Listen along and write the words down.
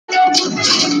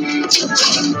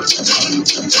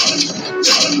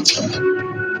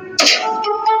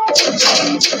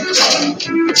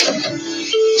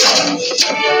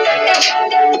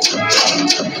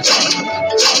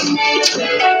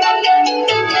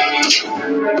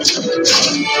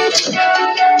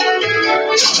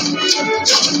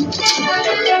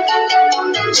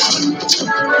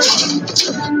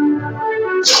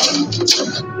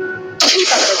Keep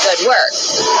up the good work.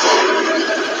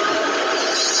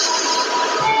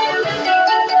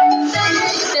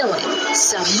 Filling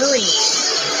submarine.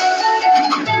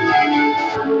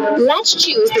 Let's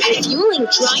choose the refueling.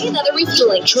 Try another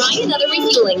refueling. Try another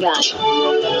refueling gun.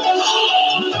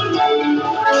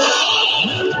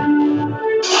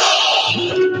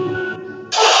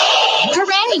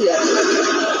 Hooray!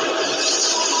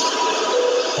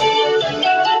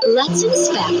 Let's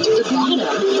inspect the bottom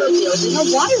for building a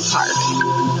water park.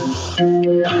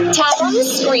 Tap on the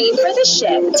screen for the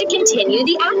ship to continue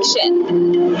the action.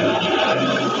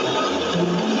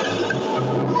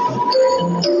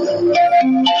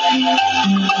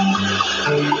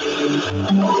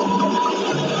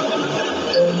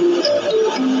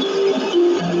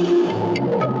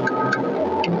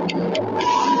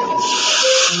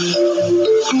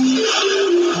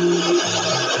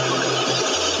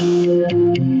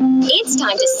 It's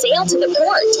time to sail to the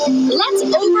port. Let's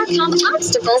overcome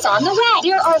obstacles on the way.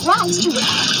 There are rocks to an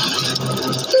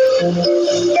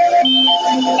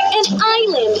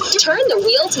island. Turn the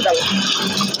wheel to the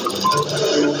left.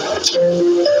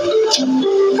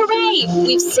 Hooray!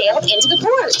 We've sailed into the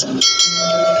port.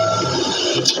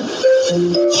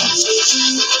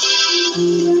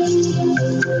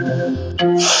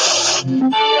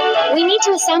 We need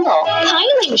to assemble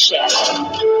piling ship.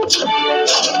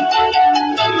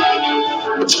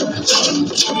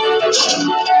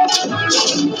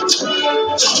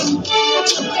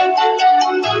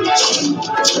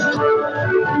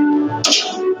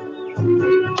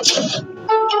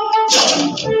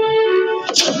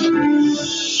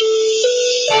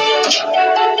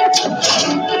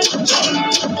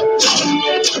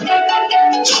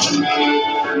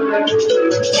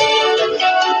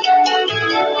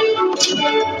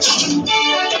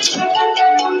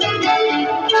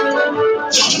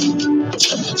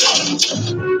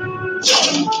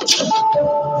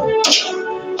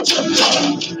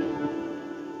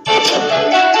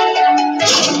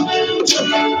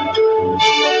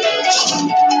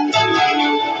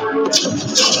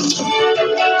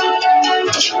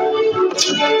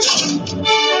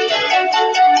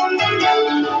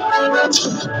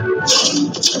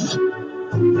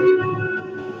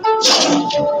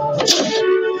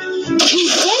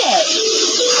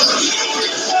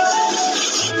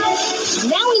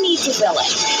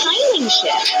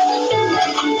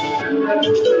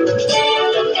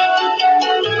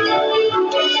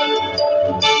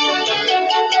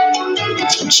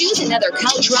 Choose another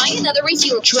color. Try another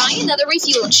refuel. Try another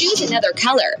refuel. Choose another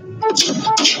color.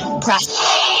 Press.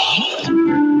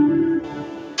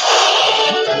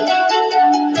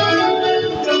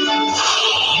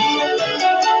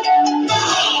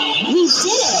 We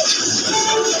did it!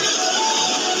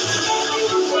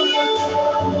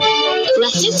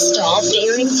 Let's install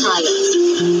bearing piles.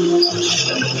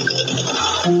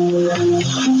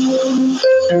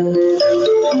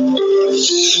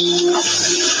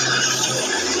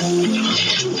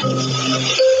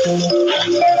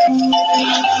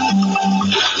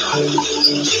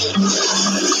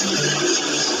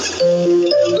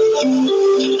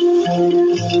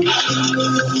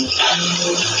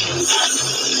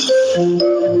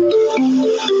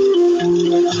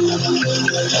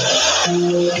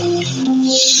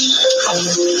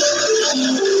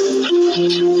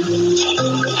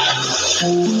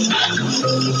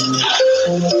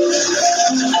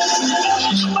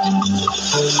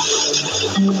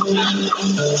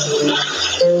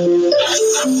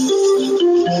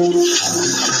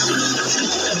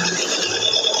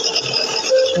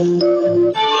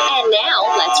 And now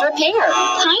let's repair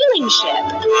piling ship.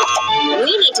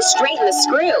 We need to straighten the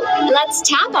screw. Let's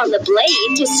tap on the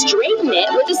blade to straighten it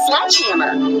with a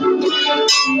sledgehammer.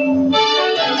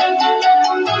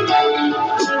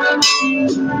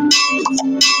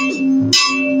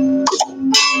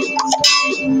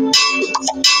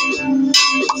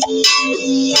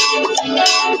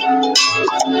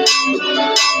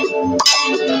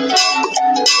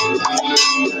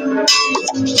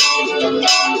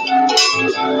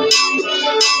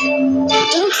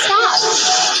 Don't stop.